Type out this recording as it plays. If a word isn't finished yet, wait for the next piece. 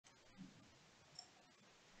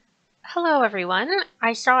Hello everyone.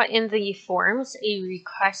 I saw in the forums a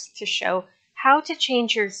request to show how to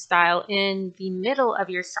change your style in the middle of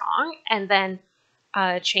your song and then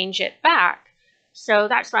change it back. So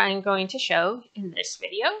that's what I'm going to show in this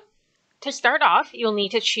video. To start off, you'll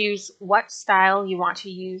need to choose what style you want to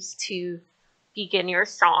use to begin your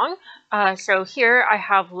song. So here I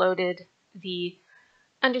have loaded the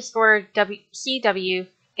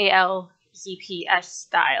 _CWALZPS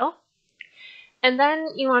style. And then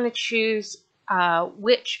you want to choose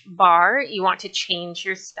which bar you want to change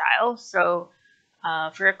your style. So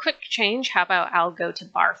for a quick change, how about I'll go to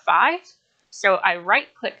bar 5. So I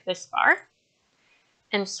right click this bar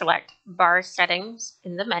and select bar settings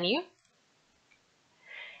in the menu.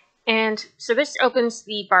 And so this opens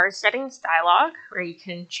the bar settings dialog where you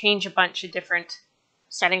can change a bunch of different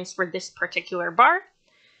settings for this particular bar.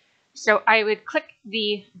 So I would click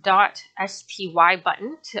the .STY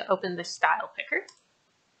button to open the StylePicker.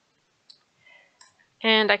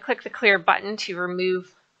 And I click the clear button to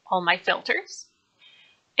remove all my filters.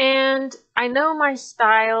 And I know my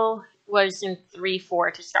style was in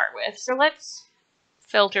 3/4 to start with, so let's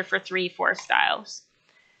filter for 3/4 styles.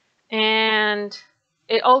 And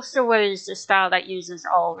it also was a style that uses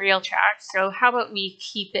all real tracks, so how about we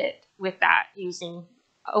keep it with that, using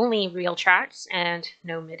only real tracks and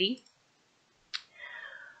no MIDI.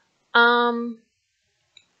 And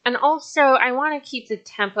also I want to keep the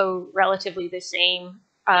tempo relatively the same.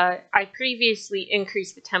 I previously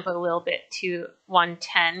increased the tempo a little bit to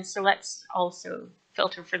 110, so let's also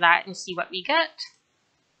filter for that and see what we get.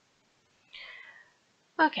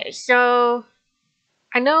 Okay, so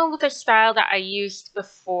I know the style that I used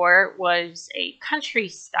before was a country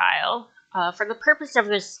style. For the purpose of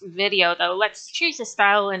this video, though, let's choose a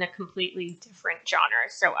style in a completely different genre.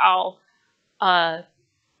 So I'll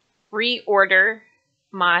reorder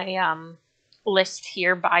my list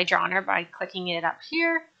here by genre by clicking it up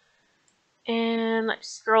here. And let's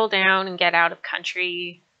scroll down and get out of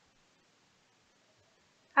country.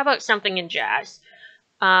 How about something in jazz?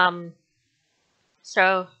 You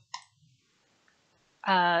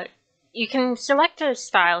can select a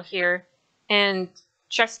style here, and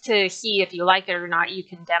just to see if you like it or not, you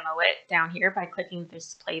can demo it down here by clicking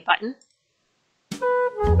this play button.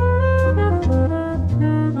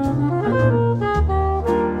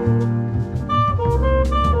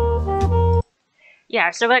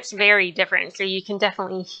 Yeah, so that's very different. So you can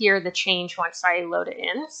definitely hear the change once I load it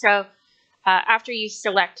in. So after you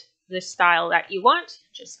select the style that you want,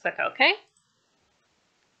 just click OK.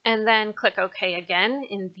 And then click OK again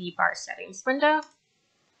in the bar settings window.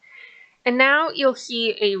 And now you'll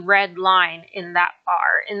see a red line in that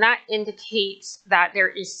bar, and that indicates that there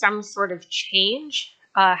is some sort of change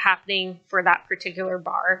happening for that particular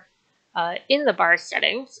bar in the bar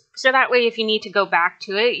settings. So that way, if you need to go back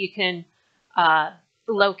to it, you can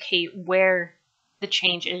locate where the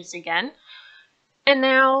change is again. And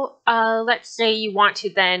now let's say you want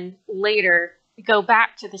to then later go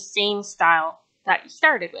back to the same style that you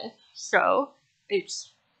started with. So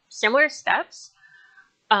it's similar steps.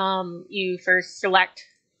 You first select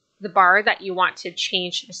the bar that you want to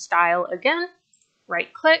change the style again,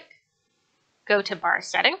 right click, go to bar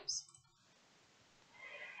settings,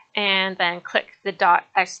 and then click the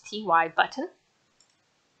 .STY button.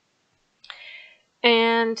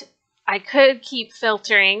 And I could keep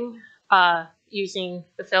filtering using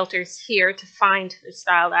the filters here to find the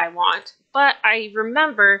style that I want, but I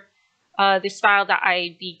remember the style that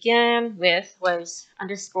I began with was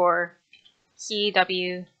 _CWALZPS.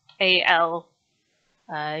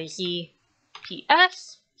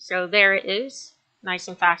 So there it is, nice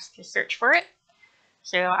and fast to search for it.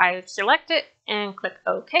 So I select it and click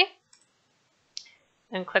OK,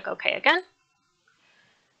 and click OK again.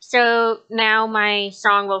 So now my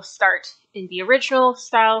song will start in the original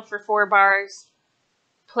style for 4 bars,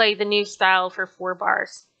 play the new style for 4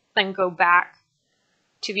 bars, then go back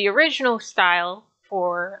to the original style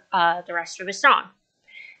for the rest of the song.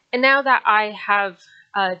 And now that I have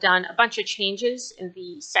done a bunch of changes in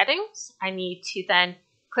the settings, I need to then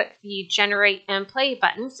click the Generate and Play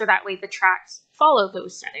button, so that way the tracks follow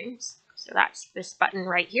those settings. So that's this button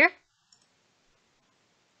right here.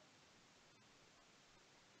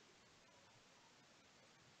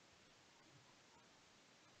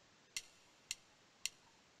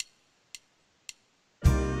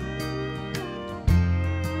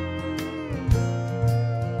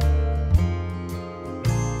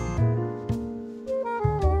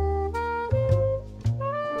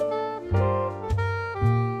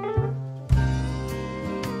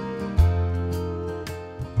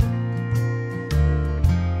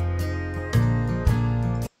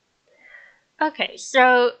 Okay,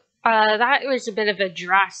 so That was a bit of a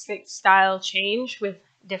drastic style change with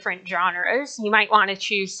different genres. You might want to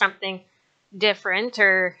choose something different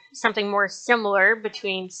or something more similar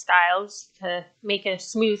between styles to make a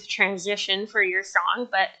smooth transition for your song,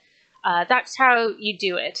 but that's how you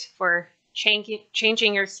do it for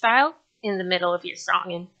changing your style in the middle of your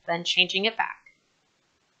song and then changing it back.